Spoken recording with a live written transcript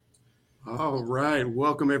All right.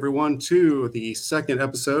 Welcome, everyone, to the second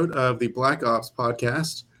episode of the Black Ops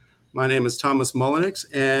podcast. My name is Thomas Mullenix,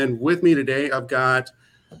 and with me today, I've got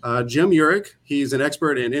Jim Yurick. He's an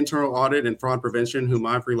expert in internal audit and fraud prevention, whom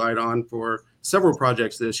I've relied on for several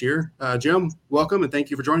projects this year. Jim, welcome, and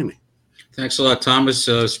thank you for joining me. Thanks a lot, Thomas.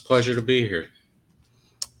 It's a pleasure to be here.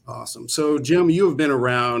 Awesome. So, Jim, you have been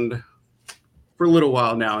around for a little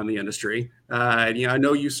while now in the industry. I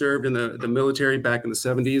know you served in the military back in the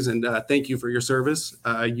 70s, and thank you for your service.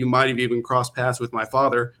 You might have even crossed paths with my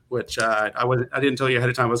father, which I didn't tell you ahead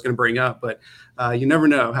of time I was going to bring up, but you never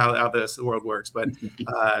know how the world works. But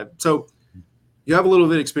so you have a little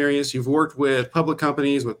bit of experience. You've worked with public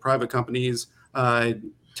companies, with private companies.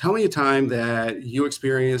 Tell me a time that you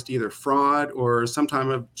experienced either fraud or some time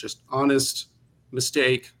of just honest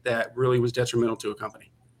mistake that really was detrimental to a company.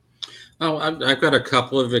 Oh, I've got a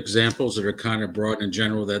couple of examples that are kind of broad in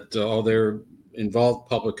general that all their involved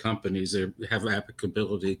public companies they have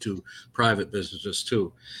applicability to private businesses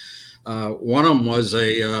too. One of them was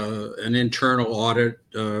an internal audit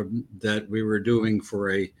that we were doing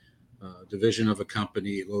for a division of a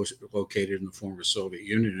company located in the former Soviet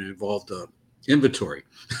Union. It involved inventory.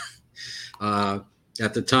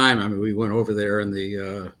 At the time, I mean, we went over there, and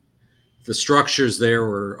the structures there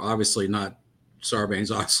were obviously not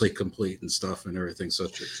Sarbanes-Oxley complete and stuff and everything. So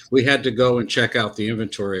we had to go and check out the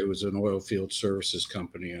inventory. It was an oil field services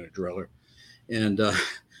company and a driller, and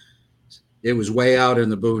it was way out in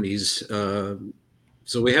the boonies.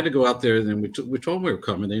 So we had to go out there. And then we told them we were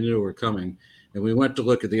coming. They knew we were coming, and we went to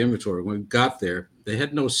look at the inventory. When we got there, they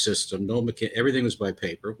had no system, no everything was by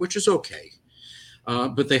paper, which is okay.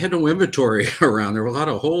 But they had no inventory around. There were a lot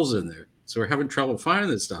of holes in there. So we're having trouble finding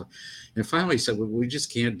this stuff. And finally said, well, we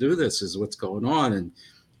just can't do this is what's going on. And,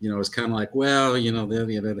 it's kind of like, well,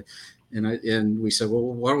 and we said, well,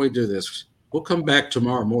 why don't we do this? We'll come back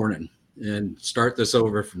tomorrow morning and start this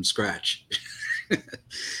over from scratch.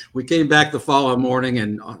 We came back the following morning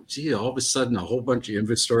and, all of a sudden, a whole bunch of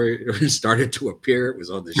inventory started to appear. It was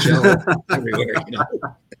on the shelf everywhere.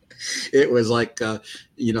 It was like,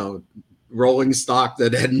 rolling stock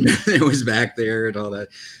that it was back there and all that.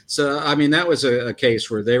 So I mean, that was a case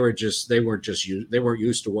where they weren't used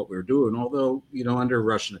to what we were doing. Although under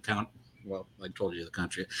Russian I told you the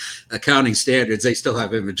country accounting standards, they still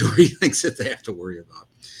have inventory things that they have to worry about.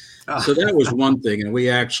 So that was one thing, and we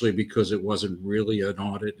actually, because it wasn't really an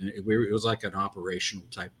audit, it was like an operational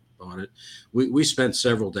type audit. We spent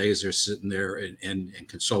several days there sitting there and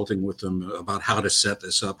consulting with them about how to set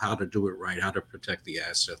this up, how to do it right, how to protect the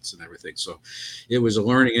assets and everything. So it was a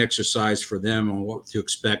learning exercise for them on what to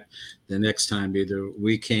expect the next time either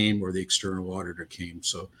we came or the external auditor came.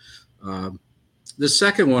 So the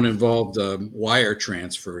second one involved wire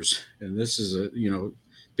transfers, and this is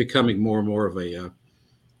becoming more and more of a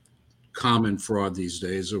common fraud these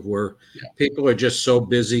days, of where people are just so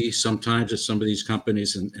busy sometimes at some of these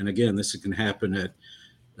companies, and again, this can happen at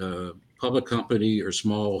public company or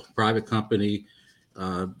small private company.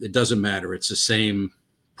 It doesn't matter, it's the same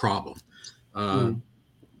problem. There'll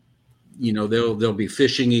be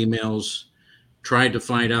phishing emails trying to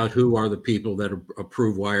find out who are the people that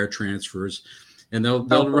approve wire transfers, and they'll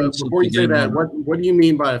run. Before you say that, what do you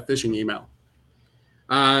mean by a phishing email?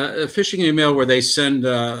 A phishing email where they send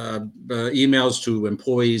emails to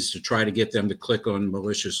employees to try to get them to click on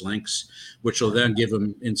malicious links, which will then give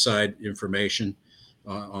them inside information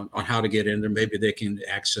on how to get in there. Maybe they can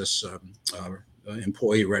access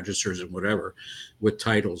employee registers and whatever with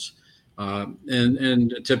titles.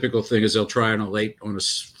 And a typical thing is they'll try on a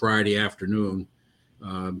Friday afternoon,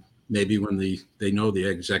 maybe when they know the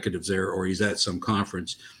executive's there or he's at some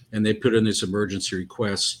conference, and they put in this emergency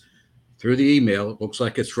request through the email. It looks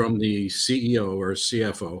like it's from the CEO or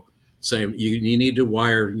CFO saying you need to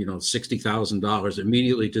wire, $60,000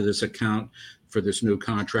 immediately to this account for this new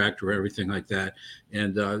contract or everything like that.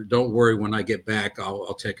 And don't worry, when I get back,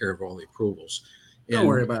 I'll take care of all the approvals. Don't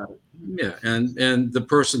worry about it. Yeah. And the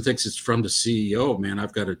person thinks it's from the CEO. Man,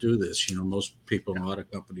 I've got to do this. Most people in a lot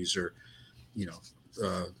of companies are,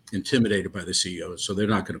 intimidated by the CEO, so they're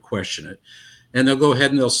not going to question it. And they'll go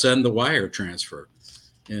ahead and they'll send the wire transfer.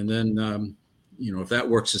 And then, if that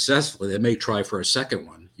works successfully, they may try for a second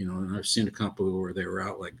one, and I've seen a couple where they were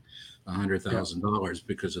out like $100,000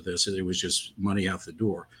 because of this. It was just money out the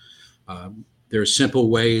door. There are simple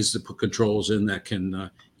ways to put controls in that can,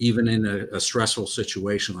 even in a stressful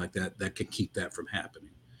situation like that can keep that from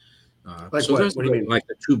happening. So those are like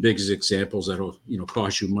the two biggest examples that'll,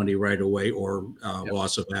 cost you money right away or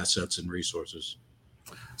loss of assets and resources.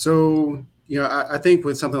 So, I think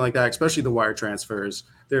with something like that, especially the wire transfers,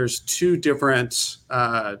 there's two different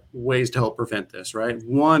ways to help prevent this, right?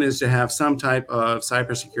 One is to have some type of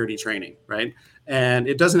cybersecurity training, right? And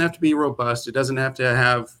it doesn't have to be robust. It doesn't have to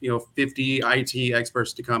have 50 IT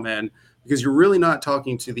experts to come in, because you're really not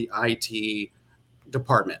talking to the IT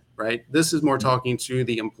department, right? This is more talking to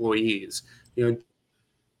the employees. I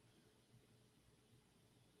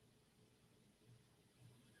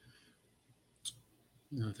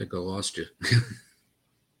think I lost you.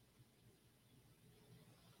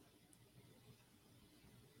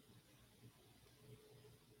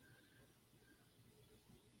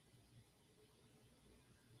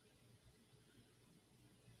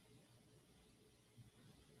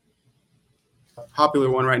 Popular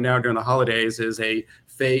one right now during the holidays is a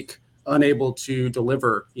fake unable to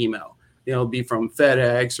deliver email. It'll be from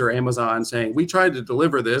FedEx or Amazon saying, we tried to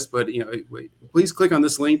deliver this, but please click on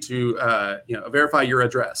this link to verify your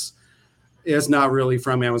address. It's not really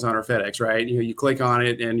from Amazon or FedEx, right? You click on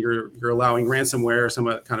it and you're allowing ransomware or some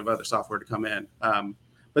kind of other software to come in.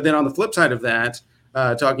 But then on the flip side of that,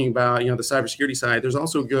 talking about the cybersecurity side, there's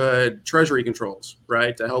also good treasury controls,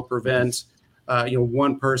 right, to help prevent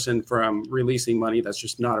one person from releasing money that's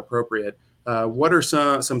just not appropriate. What are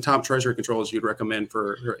some top treasury controls you'd recommend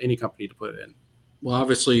for any company to put in? Well,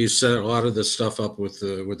 obviously, you set a lot of this stuff up with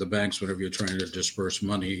the banks whenever you're trying to disperse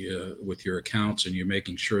money with your accounts, and you're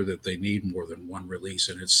making sure that they need more than one release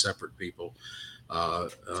and it's separate people,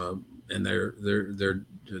 and they're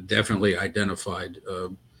definitely identified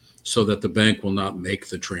so that the bank will not make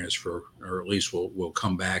the transfer, or at least will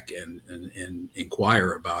come back and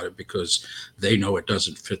inquire about it, because they know it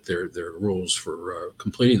doesn't fit their rules for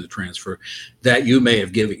completing the transfer that you may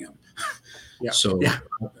have given them. Yeah. So, yeah.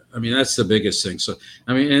 I mean, that's the biggest thing. So,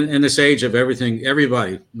 I mean, in this age of everything,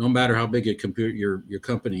 everybody, no matter how big your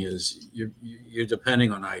company is, you're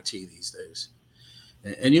depending on IT these days.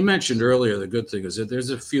 And you mentioned earlier, the good thing is that there's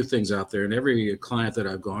a few things out there, and every client that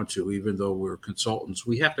I've gone to, even though we're consultants,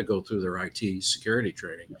 we have to go through their IT security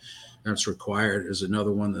training. That's required. There's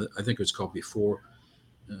another one that I think it's called Before.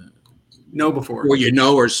 Before.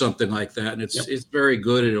 Or something like that. And it's very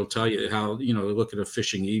good. It'll tell you how, look at a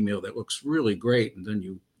phishing email that looks really great. And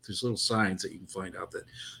then there's little signs that you can find out that,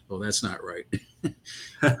 oh, that's not right.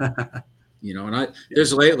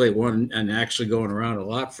 There's lately one, and actually going around a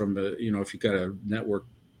lot from if you've got a network,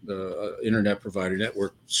 internet provider,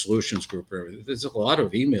 network solutions group, or everything, there's a lot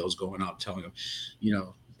of emails going out telling them,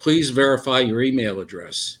 please verify your email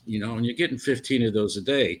address, and you're getting 15 of those a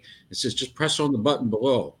day. It says, just press on the button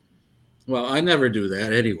below. Well, I never do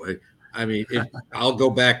that anyway. I mean, I'll go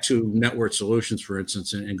back to Network Solutions, for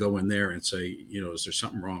instance, and go in there and say, is there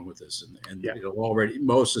something wrong with this? And it'll already,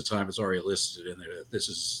 most of the time, it's already listed in there that this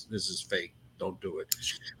is fake. Don't do it.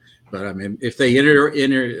 But I mean, if they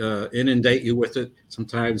inundate you with it,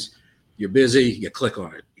 sometimes you're busy, you click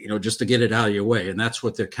on it, just to get it out of your way, and that's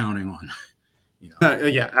what they're counting on.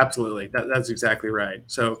 Yeah, absolutely. That's exactly right.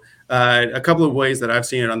 So, a couple of ways that I've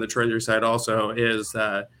seen it on the treasury side also is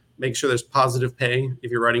make sure there's positive pay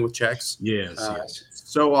if you're writing with checks. Yes.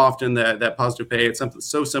 So often that positive pay, it's something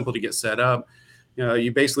so simple to get set up.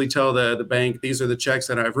 You basically tell the bank, these are the checks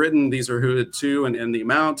that I've written, these are who it's to and the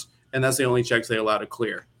amount, and that's the only checks they allow to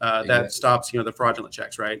clear. That stops the fraudulent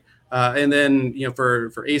checks, right? And then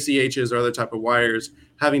for ACHs or other type of wires,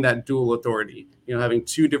 having that dual authority, having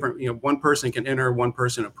two different, one person can enter, one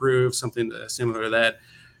person approve, something similar to that.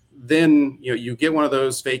 Then you get one of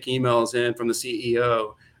those fake emails in from the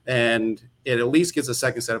CEO, and it at least gets a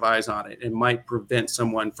second set of eyes on it. It might prevent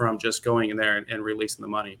someone from just going in there and releasing the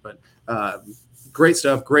money. But great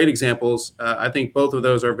stuff, great examples. I think both of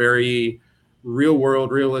those are very real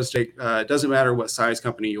world, realistic. It doesn't matter what size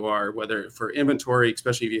company you are, whether for inventory,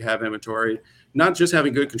 especially if you have inventory, not just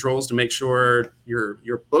having good controls to make sure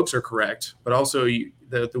your books are correct, but also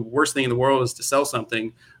the worst thing in the world is to sell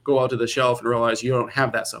something, go out to the shelf and realize you don't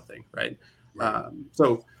have that something, right?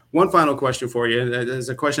 So one final question for you. It's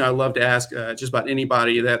a question I love to ask just about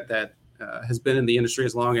anybody that has been in the industry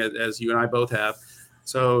as long as you and I both have.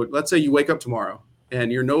 So let's say you wake up tomorrow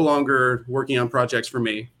and you're no longer working on projects for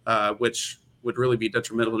me, which would really be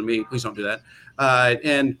detrimental to me. Please don't do that.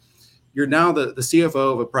 And you're now the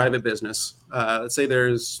CFO of a private business. Let's say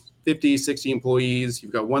there's 50, 60 employees.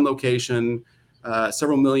 You've got one location,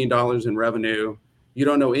 several $1 million in revenue. You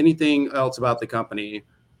don't know anything else about the company.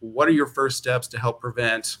 What are your first steps to help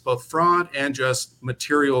prevent both fraud and just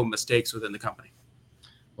material mistakes within the company?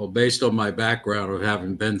 Well, based on my background of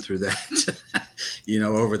having been through that,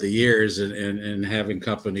 over the years and having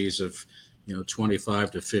companies of,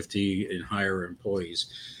 25 to 50 and higher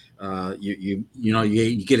employees, you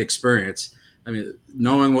get experience. I mean,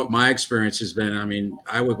 knowing what my experience has been, I mean,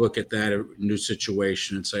 I would look at that new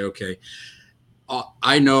situation and say, okay,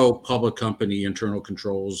 I know public company internal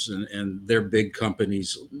controls, and they're big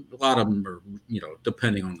companies. A lot of them are,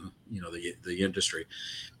 depending on the industry,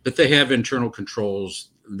 but they have internal controls.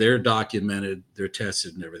 They're documented, they're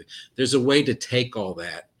tested, and everything. There's a way to take all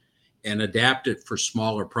that and adapt it for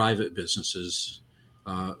smaller private businesses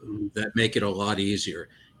uh, Mhm. that make it a lot easier.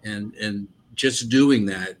 And just doing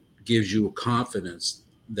that gives you a confidence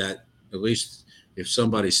that at least if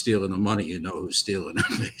somebody's stealing the money, you know who's stealing it,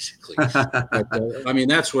 basically. But I mean,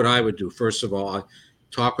 that's what I would do. First of all, I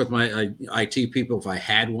talk with my IT people if I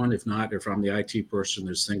had one. If not, if I'm the IT person,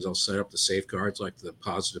 there's things I'll set up the safeguards like the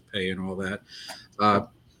positive pay and all that. Uh,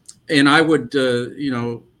 and I would,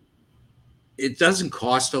 it doesn't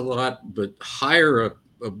cost a lot, but hire a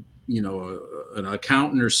an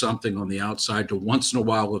accountant or something on the outside to once in a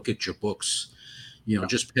while look at your books.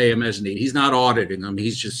 Just pay him as needed. He's not auditing them.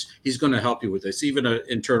 He's going to help you with this. Even an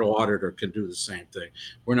internal auditor can do the same thing.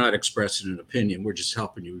 We're not expressing an opinion. We're just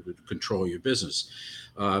helping you to control your business.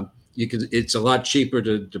 Uh, you can. It's a lot cheaper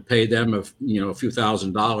to pay them a few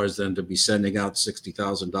 $1,000s than to be sending out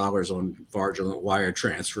 $60,000 on fraudulent wire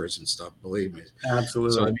transfers and stuff. Believe me. So I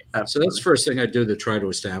Absolutely. mean, so that's the Absolutely. first thing I do to try to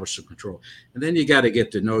establish some control. And then you got to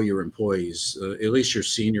get to know your employees, at least your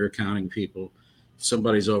senior accounting people. If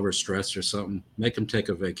somebody's overstressed or something, make them take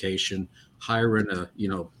a vacation, hire in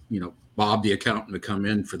Bob the accountant to come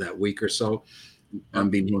in for that week or so, Yep.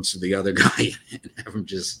 unbeknownst to the other guy, and have him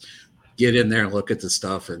just get in there and look at the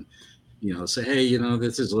stuff and say, hey,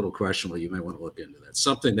 this is a little questionable. You may want to look into that.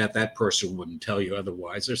 Something that that person wouldn't tell you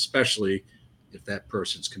otherwise, especially if that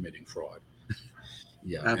person's committing fraud.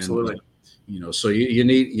 Yeah, and Absolutely. so you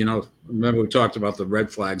need, remember we talked about the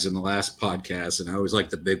red flags in the last podcast, and I always like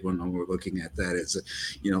the big one when we're looking at that is,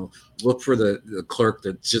 look for the clerk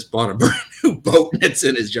that just bought a brand new boat and it's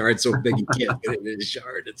in his yard so big he can't get it in his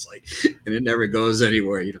yard. It's like, and it never goes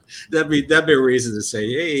anywhere. That'd be a reason to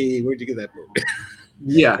say, hey, where'd you get that boat?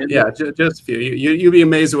 Yeah, And yeah, just a few. You'd be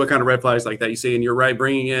amazed at what kind of red flags like that you see. And you're right,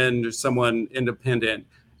 bringing in someone independent,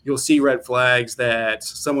 you'll see red flags that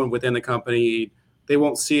someone within the company they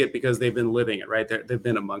won't see it because they've been living it, right? They've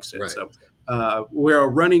been amongst it. right. So we're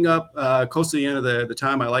running up close to the end of the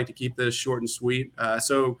time. I like to keep this short and sweet.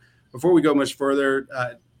 So before we go much further,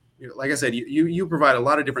 like I said, you provide a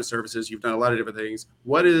lot of different services. You've done a lot of different things.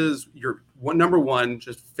 What is your number one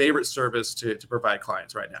just favorite service to provide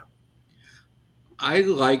clients right now? I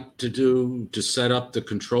like to set up the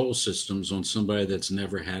control systems on somebody that's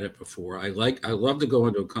never had it before. I love to go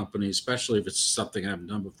into a company, especially if it's something I haven't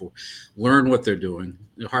done before, learn what they're doing.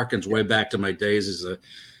 It harkens way back to my days as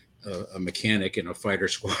a mechanic in a fighter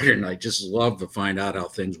squadron. I just love to find out how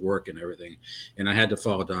things work and everything. And I had to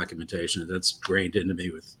follow documentation. That's grained into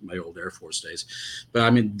me with my old Air Force days. But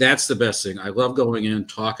I mean, that's the best thing. I love going in,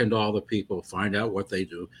 talking to all the people, find out what they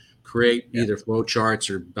do, create Yeah. either flow charts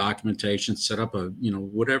or documentation, set up a,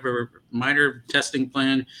 whatever minor testing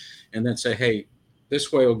plan, and then say, hey,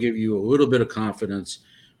 this way will give you a little bit of confidence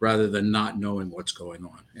rather than not knowing what's going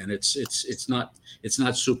on. And it's not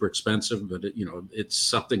super expensive, but it's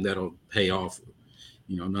something that'll pay off.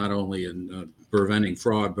 Not only in preventing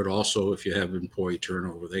fraud, but also if you have employee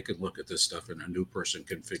turnover, they can look at this stuff and a new person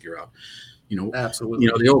can figure out. You know, Absolutely.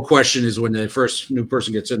 the old question is when the first new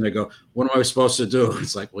person gets in, they go, "What am I supposed to do?"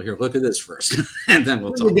 It's like, well, here, look at this first, and then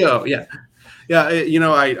we'll There you talk. go. Yeah. Yeah.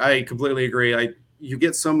 I completely agree. You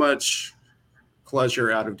get so much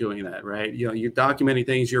pleasure out of doing that, right? You're documenting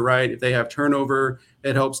things. You're right. If they have turnover,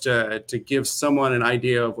 it helps to give someone an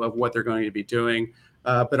idea of what they're going to be doing.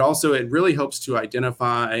 But also, it really helps to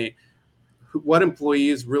identify what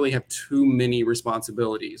employees really have too many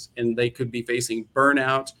responsibilities and they could be facing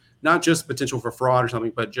burnout, not just potential for fraud or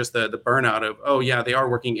something, but just the burnout of, oh yeah, they are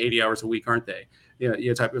working 80 hours a week, aren't they?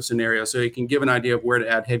 Type of scenario. So it can give an idea of where to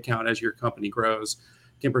add headcount as your company grows,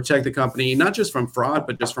 can protect the company not just from fraud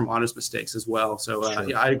but just from honest mistakes as well. So Sure.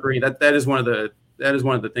 yeah, I agree that is one of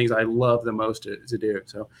the things I love the most to do.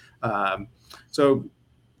 Um, so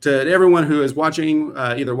to everyone who is watching,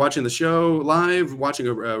 either watching the show live, watching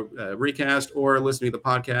a recast, or listening to the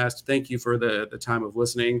podcast, thank you for the time of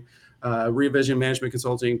listening. Revision Management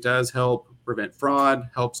Consulting does help prevent fraud,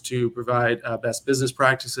 helps to provide best business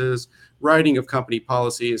practices, writing of company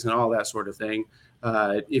policies, and all that sort of thing.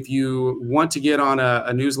 If you want to get on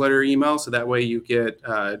a newsletter email, so that way you get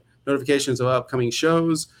notifications of upcoming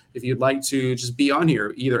shows. If you'd like to just be on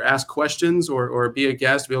here, either ask questions or be a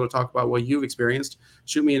guest, be able to talk about what you've experienced,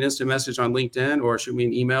 shoot me an instant message on LinkedIn or shoot me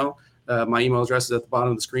an email. My email address is at the bottom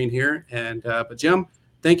of the screen here. But Jim,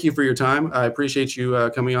 thank you for your time. I appreciate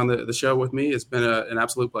you coming on the show with me. It's been an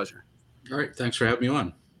absolute pleasure. All right. Thanks for having me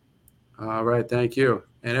on. All right. Thank you.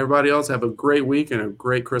 And everybody else, have a great week and a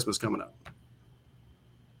great Christmas coming up.